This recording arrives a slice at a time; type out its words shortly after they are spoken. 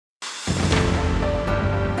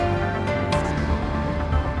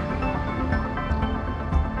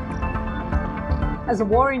As the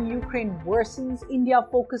war in Ukraine worsens, India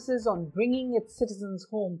focuses on bringing its citizens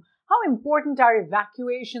home. How important are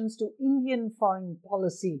evacuations to Indian foreign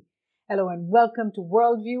policy? Hello and welcome to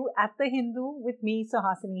Worldview at The Hindu with me,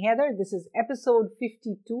 Suhasini Heather. This is episode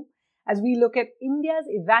 52 as we look at India's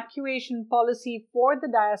evacuation policy for the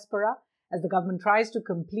diaspora as the government tries to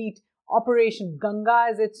complete Operation Ganga,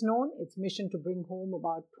 as it's known, its mission to bring home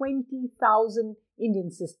about 20,000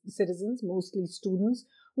 Indian citizens, mostly students,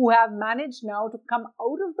 who have managed now to come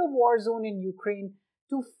out of the war zone in Ukraine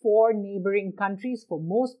to 4 neighboring countries. For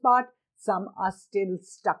most part, some are still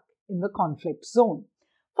stuck in the conflict zone.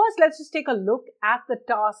 First, let's just take a look at the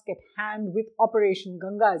task at hand with Operation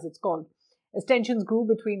Ganga, as it's called. As tensions grew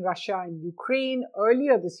between Russia and Ukraine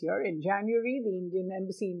earlier this year, in January, the Indian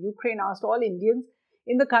embassy in Ukraine asked all Indians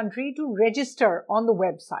in the country to register on the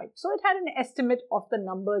website. So it had an estimate of the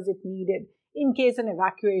numbers it needed in case an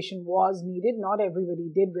evacuation was needed. Not everybody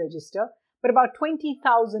did register, but about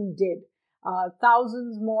 20,000 did.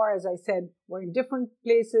 Thousands more, as I said, were in different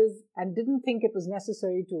places and didn't think it was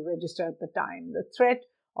necessary to register at the time. The threat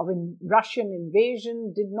of a Russian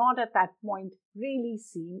invasion did not at that point really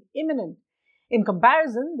seem imminent. In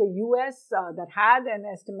comparison, the US, that had an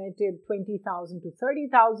estimated 20,000 to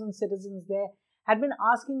 30,000 citizens there, had been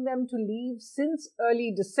asking them to leave since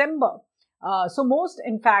early December. So most,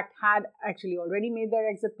 in fact, had actually already made their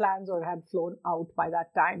exit plans or had flown out by that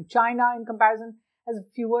time. China, in comparison, has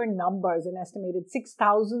fewer numbers, an estimated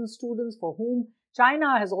 6,000 students for whom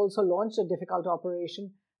China has also launched a difficult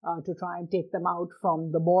operation to try and take them out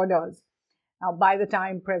from the borders. Now, by the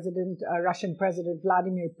time Russian President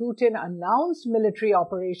Vladimir Putin announced military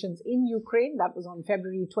operations in Ukraine, that was on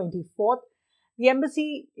February 24th, the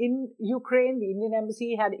embassy in Ukraine, the Indian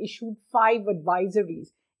embassy, had issued 5 advisories.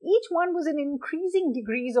 Each one was in increasing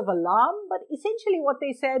degrees of alarm, but essentially what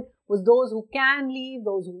they said was those who can leave,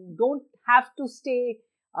 those who don't have to stay,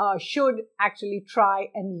 should actually try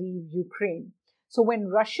and leave Ukraine. So when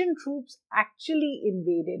Russian troops actually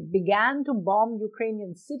invaded, began to bomb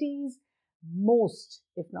Ukrainian cities, most,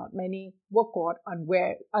 if not many, were caught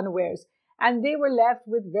unawares. And they were left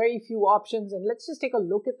with very few options. And let's just take a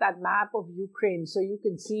look at that map of Ukraine so you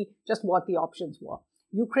can see just what the options were.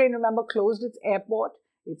 Ukraine, remember, closed its airport,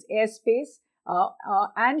 its airspace,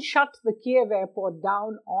 and shut the Kiev airport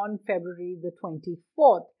down on February the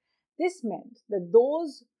 24th. This meant that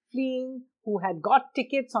those fleeing who had got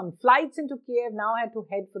tickets on flights into Kiev now had to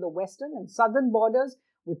head for the western and southern borders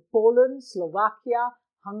with Poland, Slovakia,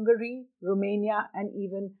 Hungary, Romania, and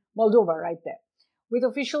even Moldova right there. With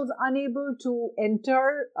officials unable to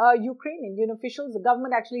enter Ukraine, Indian officials, the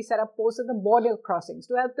government actually set up posts at the border crossings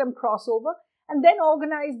to help them cross over and then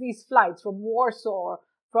organize these flights from Warsaw,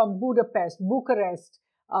 from Budapest, Bucharest,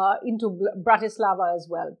 into Bratislava as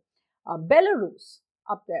well. Belarus,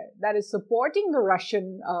 up there, that is supporting the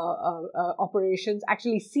Russian operations,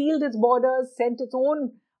 actually sealed its borders, sent its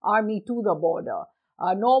own army to the border.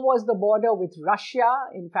 Nor was the border with Russia.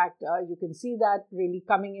 In fact, you can see that really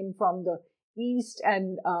coming in from the east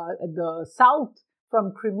and the south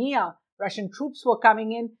from Crimea. Russian troops were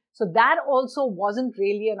coming in. So that also wasn't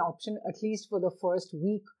really an option, at least for the first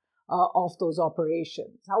week of those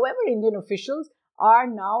operations. However, Indian officials are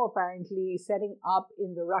now apparently setting up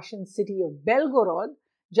in the Russian city of Belgorod,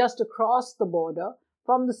 just across the border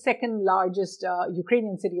from the second largest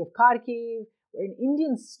Ukrainian city of Kharkiv, where an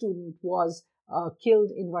Indian student was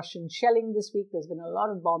killed in Russian shelling this week. There's been a lot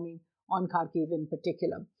of bombing on Kharkiv in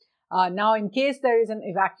particular. Now, in case there is an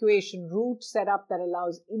evacuation route set up that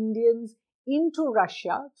allows Indians into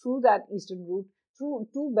Russia through that eastern route, through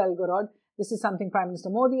to Belgorod, this is something Prime Minister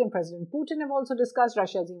Modi and President Putin have also discussed.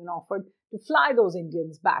 Russia has even offered to fly those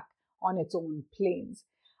Indians back on its own planes.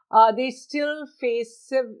 They still face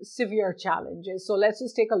severe challenges. So let's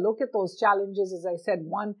just take a look at those challenges. As I said,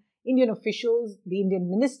 one, Indian officials, the Indian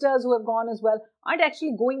ministers who have gone as well, aren't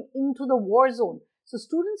actually going into the war zone. So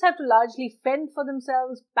students have to largely fend for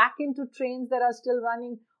themselves, pack into trains that are still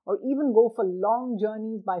running, or even go for long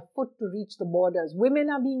journeys by foot to reach the borders. Women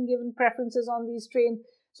are being given preferences on these trains,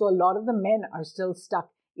 so a lot of the men are still stuck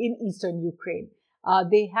in eastern Ukraine.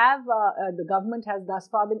 The government has thus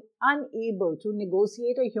far been unable to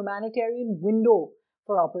negotiate a humanitarian window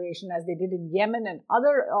for operation, as they did in Yemen and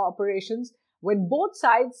other operations, when both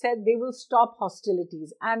sides said they will stop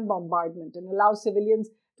hostilities and bombardment and allow civilians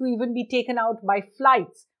to even be taken out by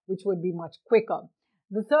flights, which would be much quicker.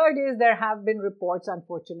 The third is there have been reports,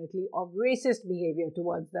 unfortunately, of racist behavior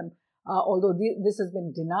towards them. Although this has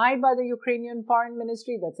been denied by the Ukrainian Foreign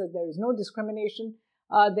Ministry that says there is no discrimination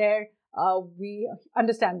there. We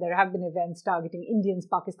understand there have been events targeting Indians,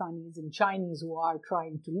 Pakistanis, and Chinese who are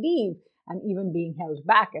trying to leave and even being held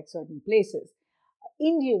back at certain places.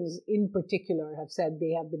 Indians in particular have said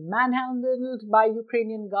they have been manhandled by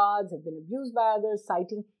Ukrainian guards, have been abused by others,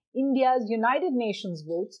 citing India's United Nations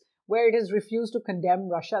votes, where it has refused to condemn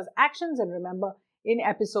Russia's actions. And remember, in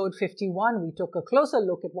episode 51, we took a closer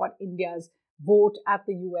look at what India's vote at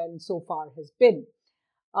the UN so far has been.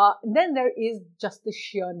 Then there is just the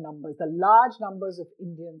sheer numbers. The large numbers of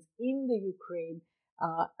Indians in the Ukraine,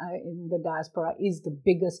 in the diaspora, is the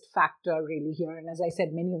biggest factor really here. And as I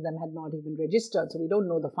said, many of them had not even registered, so we don't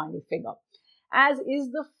know the final figure. As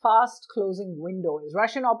is the fast closing window. As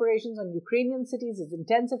Russian operations on Ukrainian cities is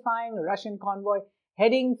intensifying, a Russian convoy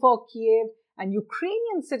heading for Kiev, and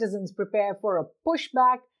Ukrainian citizens prepare for a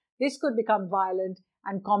pushback, this could become violent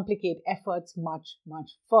and complicate efforts much,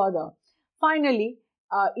 much further. Finally,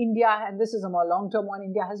 India, and this is a more long-term one,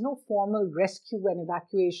 India has no formal rescue and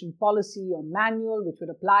evacuation policy or manual which would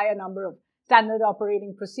apply a number of standard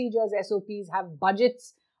operating procedures. SOPs have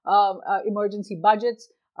budgets, emergency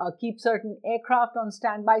budgets, keep certain aircraft on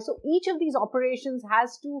standby. So each of these operations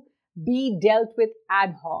has to be dealt with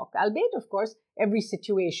ad hoc, albeit, of course, every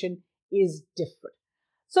situation is different.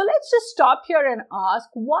 So let's just stop here and ask,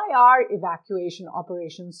 why are evacuation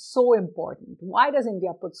operations so important? Why does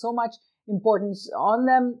India put so much importance on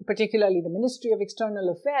them, particularly the Ministry of External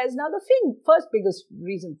Affairs? Now, the first biggest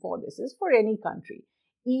reason for this is for any country,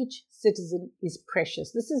 each citizen is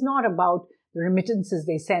precious. This is not about the remittances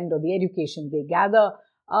they send or the education they gather.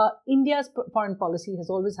 India's foreign policy has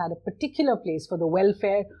always had a particular place for the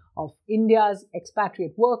welfare of India's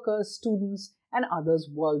expatriate workers, students, and others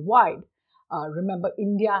worldwide. Remember,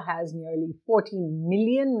 India has nearly 14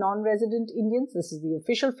 million non-resident Indians. This is the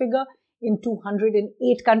official figure in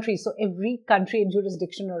 208 countries. So every country and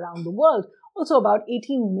jurisdiction around the world. Also about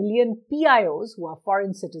 18 million PIOs who are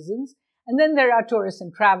foreign citizens. And then there are tourists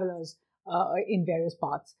and travelers in various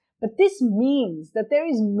parts. But this means that there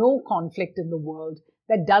is no conflict in the world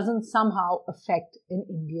that doesn't somehow affect an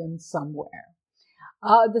Indian somewhere.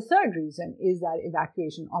 The third reason is that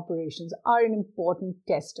evacuation operations are an important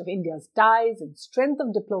test of India's ties and strength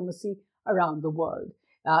of diplomacy around the world.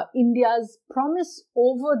 India's promise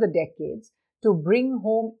over the decades to bring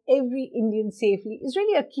home every Indian safely is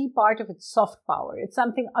really a key part of its soft power. It's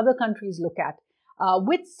something other countries look at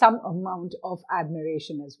with some amount of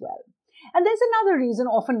admiration as well. And there's another reason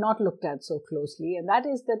often not looked at so closely, and that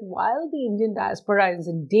is that while the Indian diaspora is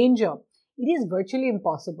in danger, it is virtually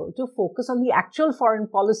impossible to focus on the actual foreign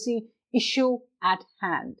policy issue at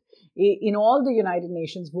hand. In all the United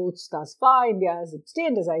Nations votes thus far, India has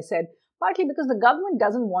abstained, as I said, partly because the government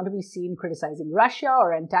doesn't want to be seen criticizing Russia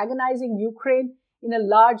or antagonizing Ukraine, in a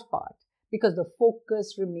large part because the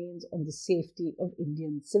focus remains on the safety of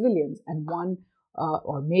Indian civilians, and one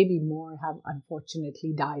or maybe more have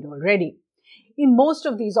unfortunately died already. In most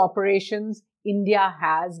of these operations, India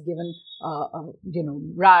has given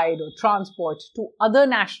ride or transport to other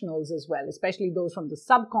nationals as well, especially those from the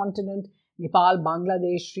subcontinent, Nepal,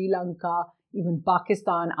 Bangladesh, Sri Lanka, even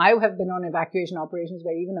Pakistan. I have been on evacuation operations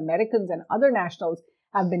where even Americans and other nationals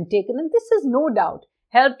have been taken, and this has no doubt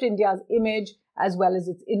helped India's image as well as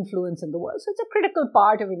its influence in the world. So it's a critical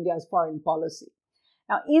part of India's foreign policy.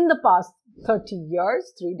 Now, in the past 30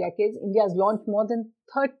 years, 3 decades, India has launched more than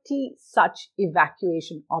 30 such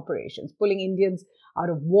evacuation operations, pulling Indians out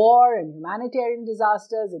of war and humanitarian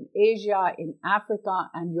disasters in Asia, in Africa,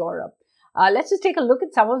 and Europe. Let's just take a look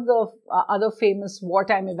at some of the other famous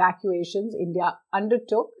wartime evacuations India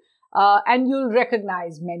undertook, and you'll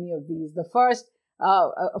recognize many of these. The first,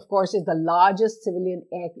 of course, is the largest civilian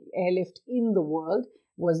airlift in the world,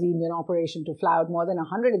 was the Indian operation to fly out more than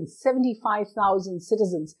 175,000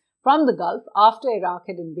 citizens from the Gulf after Iraq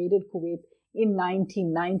had invaded Kuwait in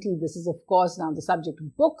 1990. This is, of course, now the subject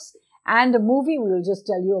of books and a movie. We will just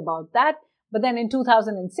tell you about that. But then in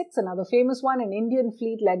 2006, another famous one, an Indian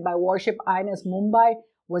fleet led by warship INS Mumbai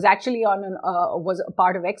was actually was a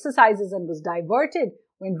part of exercises and was diverted,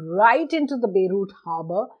 went right into the Beirut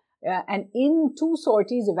harbor, and in 2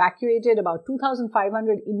 sorties evacuated about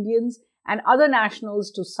 2,500 Indians and other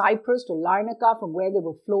nationals to Cyprus, to Larnaca, from where they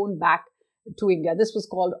were flown back to India. This was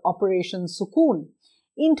called Operation Sukoon.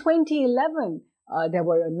 In 2011, there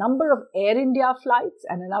were a number of Air India flights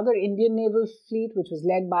and another Indian naval fleet, which was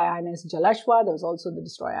led by INS Jalashwa. There was also the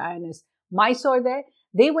destroyer INS Mysore there.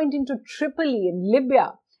 They went into Tripoli in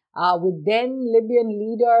Libya with then Libyan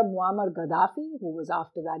leader Muammar Gaddafi, who was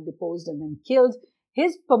after that deposed and then killed.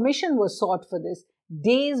 His permission was sought for this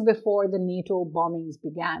days before the NATO bombings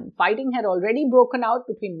began. Fighting had already broken out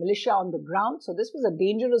between militia on the ground, so this was a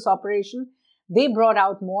dangerous operation. They brought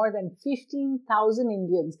out more than 15,000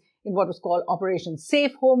 Indians in what was called Operation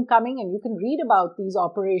Safe Homecoming, and you can read about these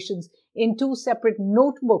operations in 2 separate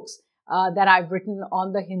notebooks that I've written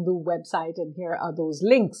on the Hindu website, and here are those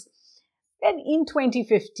links. Then in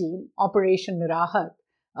 2015, Operation Rahat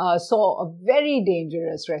saw a very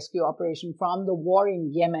dangerous rescue operation from the war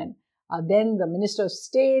in Yemen. Then the Minister of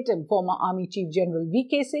State and former Army Chief General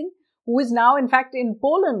V.K. Singh, who is now in fact in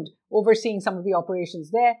Poland overseeing some of the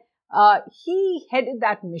operations there, he headed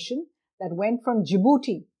that mission that went from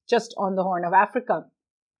Djibouti, just on the Horn of Africa.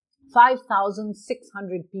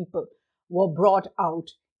 5,600 people were brought out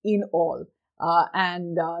in all,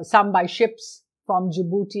 and some by ships from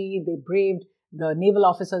Djibouti. They braved, the naval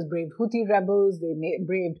officers braved Houthi rebels, they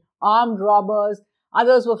braved armed robbers.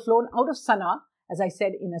 Others were flown out of Sana'a, as I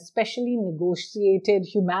said, in a specially negotiated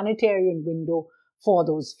humanitarian window for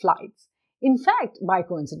those flights. In fact, by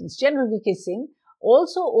coincidence, General V.K. Singh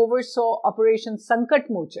also oversaw Operation Sankat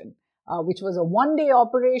Mochan, which was a one-day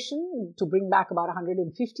operation to bring back about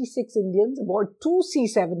 156 Indians aboard two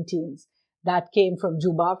C-17s that came from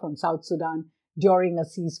Juba, from South Sudan, during a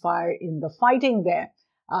ceasefire in the fighting there.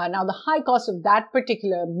 Now, the high cost of that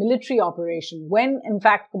particular military operation, when in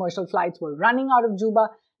fact commercial flights were running out of Juba,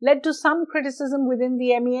 led to some criticism within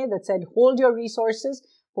the MEA that said, hold your resources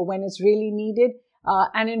for when it's really needed.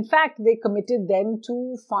 And in fact, they committed then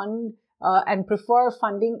to fund and prefer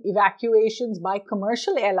funding evacuations by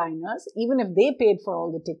commercial airliners, even if they paid for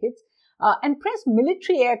all the tickets, and press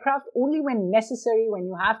military aircraft only when necessary, when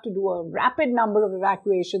you have to do a rapid number of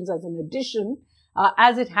evacuations as an addition,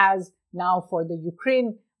 as it has now for the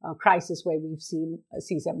Ukraine crisis, where we've seen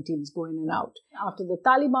C-17s go in and out. After the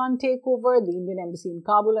Taliban takeover, the Indian embassy in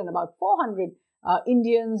Kabul and about 400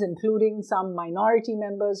 Indians, including some minority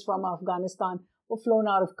members from Afghanistan, were flown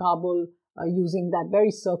out of Kabul using that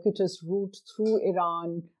very circuitous route through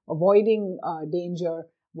Iran, avoiding danger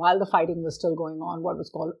while the fighting was still going on, what was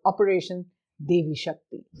called Operation Devi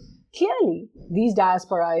Shakti. Clearly, these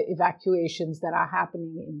diaspora evacuations that are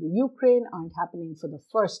happening in the Ukraine aren't happening for the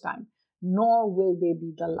first time, nor will they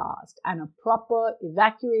be the last. And a proper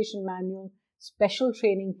evacuation manual, special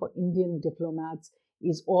training for Indian diplomats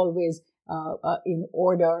is always in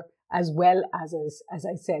order, as well as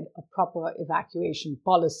I said, a proper evacuation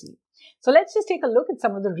policy. So let's just take a look at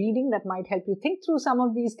some of the reading that might help you think through some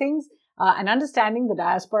of these things and understanding the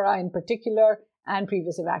diaspora in particular and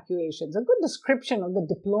previous evacuations. A good description of the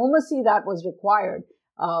diplomacy that was required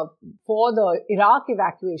for the Iraq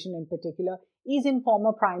evacuation in particular is in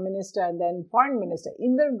former Prime Minister and then Foreign Minister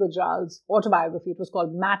Inder Gujal's autobiography. It was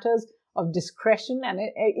called Matters of Discretion, and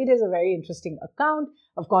it is a very interesting account.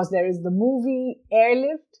 Of course, there is the movie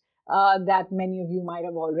Airlift that many of you might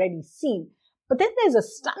have already seen. But then there's a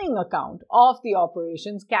stunning account of the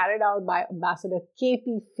operations carried out by Ambassador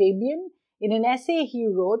K.P. Fabian in an essay he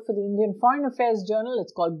wrote for the Indian Foreign Affairs Journal.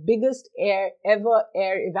 It's called Biggest Ever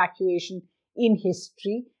Air Evacuation in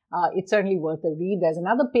History. It's certainly worth a read. There's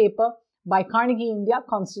another paper by Carnegie India,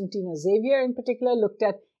 Constantina Xavier in particular, looked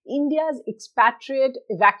at India's expatriate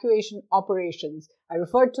evacuation operations. I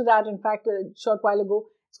referred to that, in fact, a short while ago.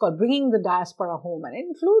 It's called Bringing the Diaspora Home, and it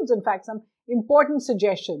includes, in fact, some important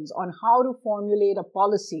suggestions on how to formulate a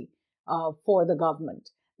policy for the government.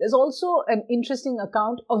 There's also an interesting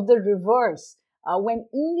account of the reverse, when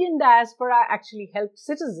Indian diaspora actually helped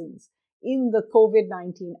citizens in the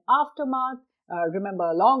COVID-19 aftermath.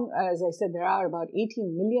 Remember, as I said, there are about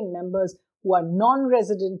 18 million members who are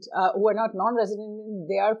non-resident, who are not non-resident,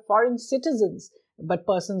 they are foreign citizens, but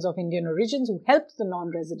persons of Indian origins who helped the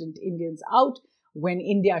non-resident Indians out when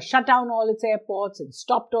India shut down all its airports and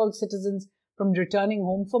stopped all citizens from returning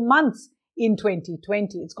home for months in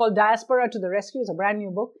 2020. It's called Diaspora to the Rescue. It's a brand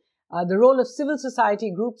new book. The role of civil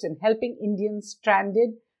society groups in helping Indians stranded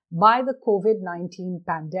by the COVID-19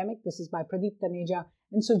 pandemic. This is by Pradeep Taneja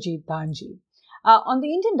and Sujit Dhanji. On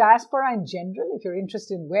the Indian diaspora in general, if you're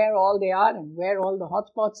interested in where all they are and where all the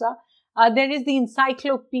hotspots are, there is the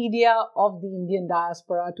Encyclopedia of the Indian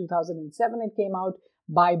Diaspora, 2007. It came out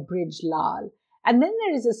by Brij Lal. And then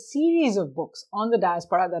there is a series of books on the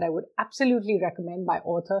diaspora that I would absolutely recommend by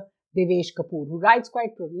author Devesh Kapoor, who writes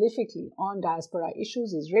quite prolifically on diaspora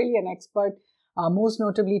issues. He's really an expert, most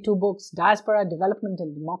notably two books, Diaspora, Development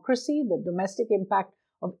and Democracy, The Domestic Impact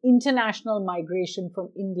of International Migration from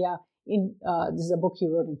India. This is a book he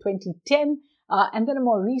wrote in 2010. And then a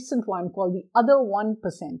more recent one called The Other 1%,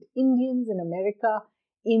 Indians in America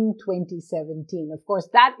in 2017. Of course,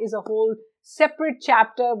 that is a whole separate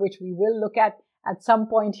chapter, which we will look at some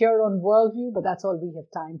point here on Worldview, but that's all we have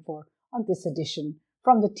time for on this edition.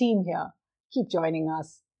 From the team here, keep joining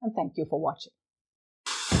us, and thank you for watching.